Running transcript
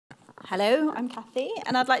Hello, I'm Cathy,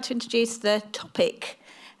 and I'd like to introduce the Topic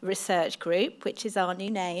Research Group, which is our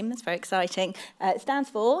new name. It's very exciting. It stands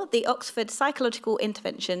for the Oxford Psychological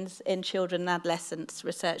Interventions in Children and Adolescents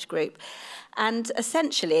Research Group. And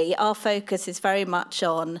essentially, our focus is very much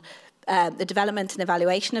on the development and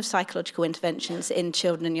evaluation of psychological interventions in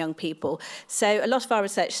children and young people. So a lot of our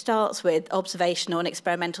research starts with observational and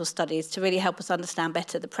experimental studies to really help us understand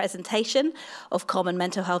better the presentation of common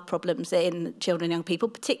mental health problems in children and young people,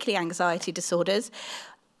 particularly anxiety disorders,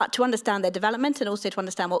 to understand their development and also to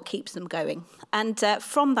understand what keeps them going. And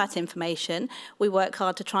from that information, we work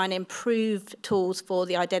hard to try and improve tools for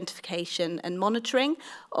the identification and monitoring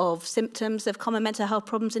of symptoms of common mental health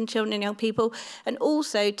problems in children and young people, and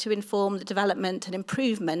also to inform the development and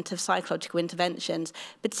improvement of psychological interventions,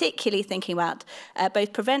 particularly thinking about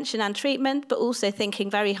both prevention and treatment, but also thinking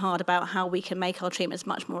very hard about how we can make our treatments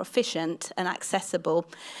much more efficient and accessible.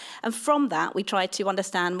 And from that, we try to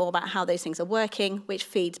understand more about how those things are working, which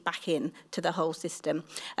feeds back in to the whole system.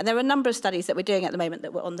 And there are a number of studies that we're doing at the moment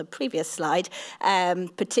that were on the previous slide,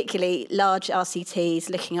 particularly large RCTs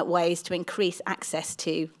looking at ways to increase access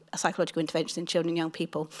to psychological interventions in children and young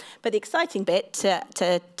people. But the exciting bit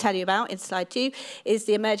to tell you about in slide 2 is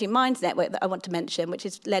the Emerging Minds Network that I want to mention, which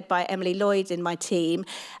is led by Emily Lloyd in my team.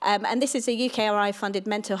 And this is a UKRI-funded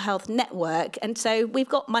mental health network. And so we've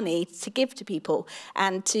got money to give to people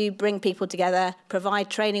and to bring people together, provide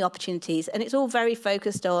training opportunities. And it's all very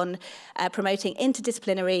focused on promoting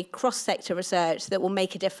interdisciplinary, cross-sector research that will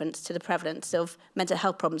make a difference to the prevalence of mental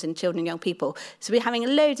health problems in children and young people. So we're having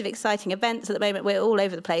loads of exciting events at the moment. We're all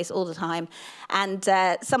over the place all the time, and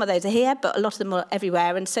some of those are here, but a lot of them are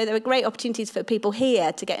everywhere, and so there are great opportunities for people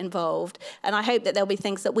here to get involved, and I hope that there'll be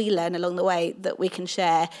things that we learn along the way that we can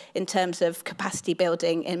share in terms of capacity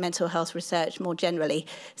building in mental health research more generally.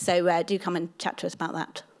 So do come and chat to us about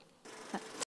that.